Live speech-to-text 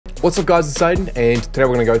What's up guys, it's Aiden, and today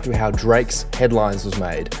we're going to go through how Drake's Headlines was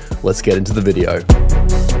made. Let's get into the video.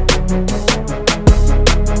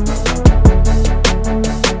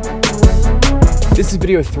 This is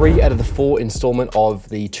video 3 out of the 4 installment of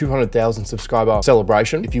the 200,000 subscriber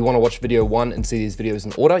celebration. If you want to watch video 1 and see these videos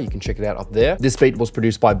in order, you can check it out up there. This beat was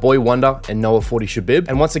produced by Boi-1da and Noah 40 Shebib.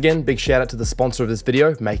 And once again, big shout out to the sponsor of this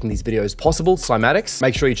video, making these videos possible, Cymatics.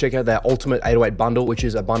 Make sure you check out their Ultimate 808 bundle, which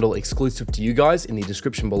is a bundle exclusive to you guys, in the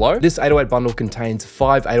description below. This 808 bundle contains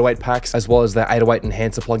 5 808 packs, as well as their 808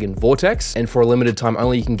 enhancer plugin Vortex. And for a limited time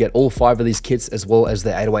only, you can get all 5 of these kits, as well as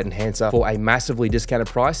their 808 enhancer, for a massively discounted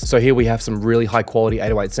price. So here we have some really high quality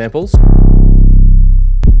 808 samples.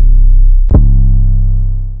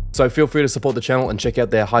 So feel free to support the channel and check out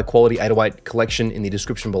their high quality 808 collection in the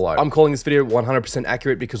description below. I'm calling this video 100%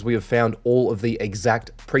 accurate because we have found all of the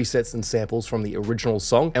exact presets and samples from the original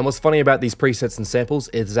song. And what's funny about these presets and samples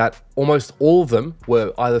is that almost all of them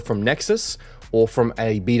were either from Nexus or from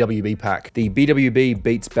a BWB pack, the BWB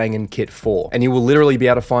Beats Bangin' Kit 4. And you will literally be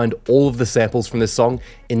able to find all of the samples from this song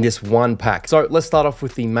in this one pack. So let's start off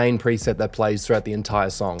with the main preset that plays throughout the entire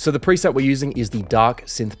song. So the preset we're using is the Dark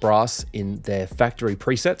Synth Brass in their factory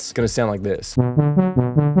presets. It's gonna sound like this.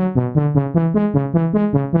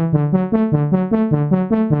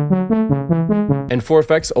 And for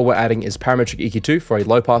effects, all we're adding is parametric EQ2 for a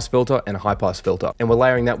low pass filter and a high pass filter. And we're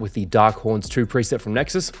layering that with the Dark Horns 2 preset from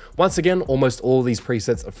Nexus. Once again, almost all of these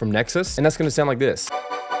presets are from Nexus, and that's gonna sound like this.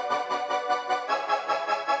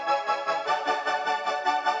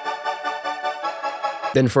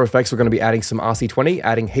 Then for effects, we're going to be adding some RC20,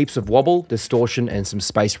 adding heaps of wobble, distortion, and some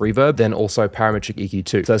space reverb, then also parametric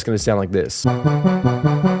EQ2. So it's going to sound like this.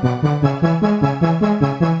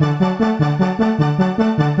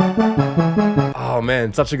 Oh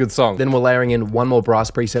man, such a good song. Then we're layering in one more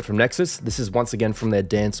brass preset from Nexus. This is once again from their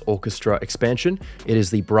Dance Orchestra expansion. It is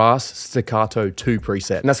the Brass Staccato 2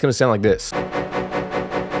 preset, and that's going to sound like this.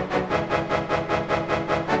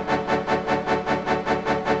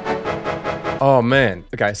 Oh man.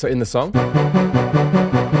 Okay, so in the song.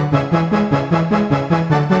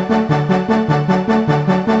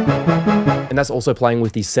 And that's also playing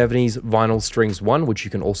with the 70s Vinyl Strings 1, which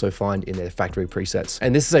you can also find in their factory presets.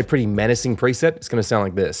 And this is a pretty menacing preset. It's gonna sound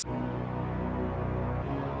like this.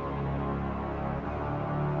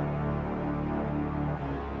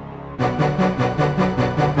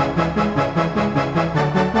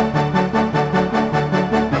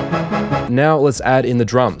 Now let's add in the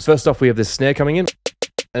drums. First off, we have this snare coming in,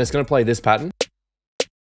 and it's going to play this pattern.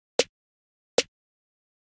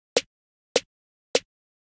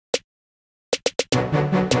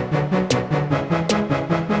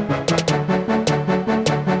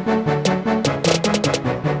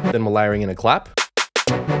 Then we're layering in a clap.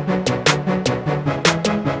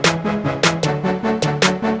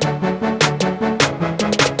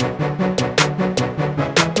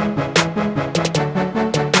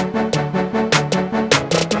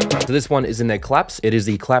 So this one is in their claps. It is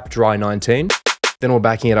the Clap Dry 19. Then we're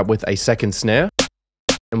backing it up with a second snare.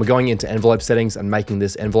 And we're going into envelope settings and making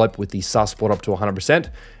this envelope with the sus brought up to 100%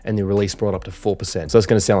 and the release brought up to 4%. So it's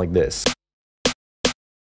going to sound like this.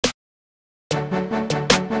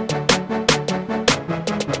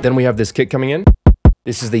 Then we have this kick coming in.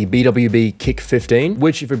 This is the BWB Kick 15,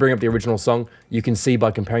 which if we bring up the original song, you can see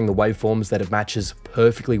by comparing the waveforms that it matches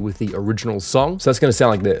perfectly with the original song. So it's going to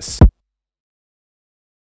sound like this.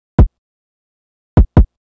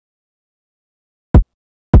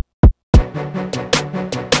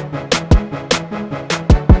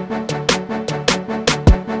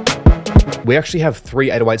 We actually have 3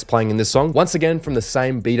 808s playing in this song, once again from the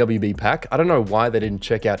same BWB pack. I don't know why they didn't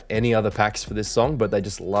check out any other packs for this song, but they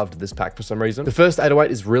just loved this pack for some reason. The first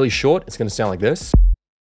 808 is really short. It's going to sound like this.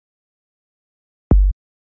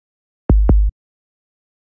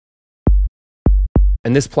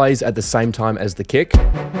 And this plays at the same time as the kick.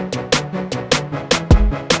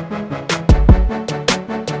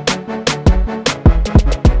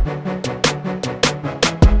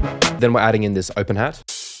 Then we're adding in this open hat.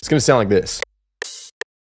 It's going to sound like this.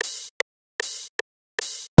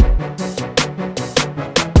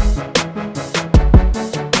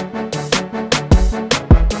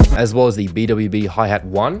 As well as the BWB hi-hat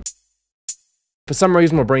 1. For some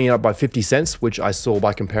reason, we're bringing it up by 50 cents, which I saw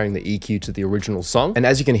by comparing the EQ to the original song. And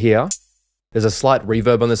as you can hear, there's a slight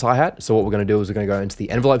reverb on this hi-hat. So what we're going to do is we're going to go into the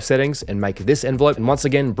envelope settings and make this envelope. And once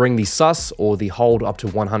again, bring the sus or the hold up to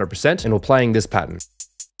 100%. And we're playing this pattern.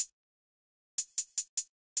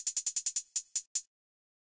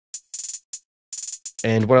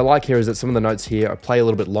 And what I like here is that some of the notes here play a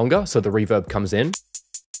little bit longer, so the reverb comes in.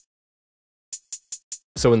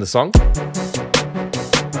 So in the song.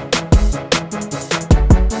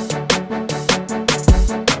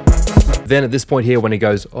 Then at this point here, when he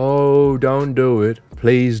goes, oh, don't do it,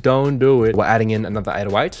 please don't do it, we're adding in another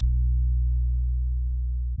 808.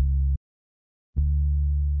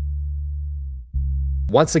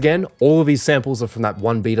 Once again, all of these samples are from that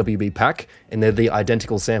one BWB pack, and they're the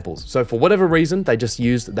identical samples. So for whatever reason, they just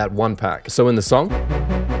used that one pack. So in the song,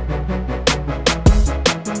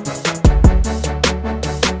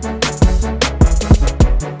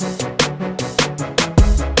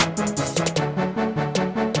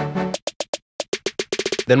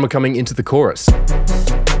 then we're coming into the chorus.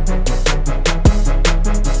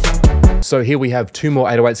 So here we have 2 more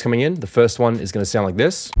 808s coming in. The first one is going to sound like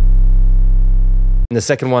this. And the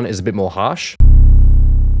second one is a bit more harsh.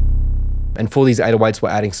 And for these 808s, we're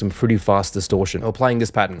adding some pretty fast distortion. We're playing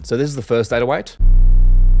this pattern. So this is the first 808.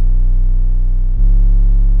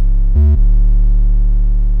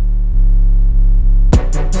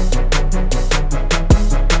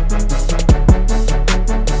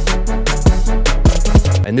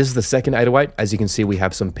 And this is the second 808. As you can see, we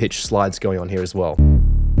have some pitch slides going on here as well.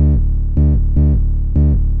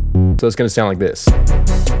 So it's going to sound like this.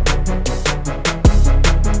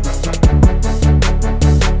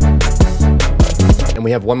 And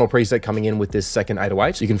we have one more preset coming in with this second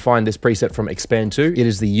 808. You can find this preset from Expand 2. It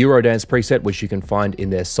is the Eurodance preset, which you can find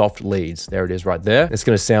in their soft leads. There it is right there. It's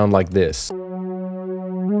going to sound like this.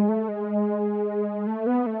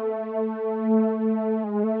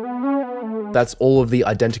 That's all of the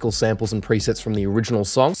identical samples and presets from the original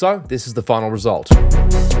song. So this is the final result.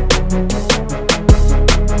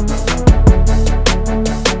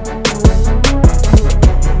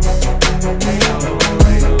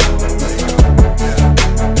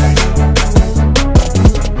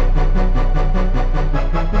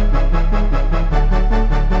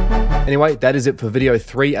 Anyway, that is it for video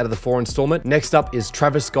 3 out of the 4 installment. Next up is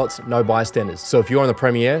Travis Scott's No Bystanders. So if you're on the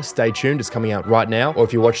premiere, stay tuned, it's coming out right now. Or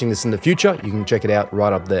if you're watching this in the future, you can check it out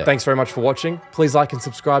right up there. Thanks very much for watching. Please like and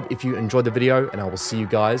subscribe if you enjoyed the video, and I will see you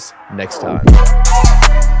guys next time.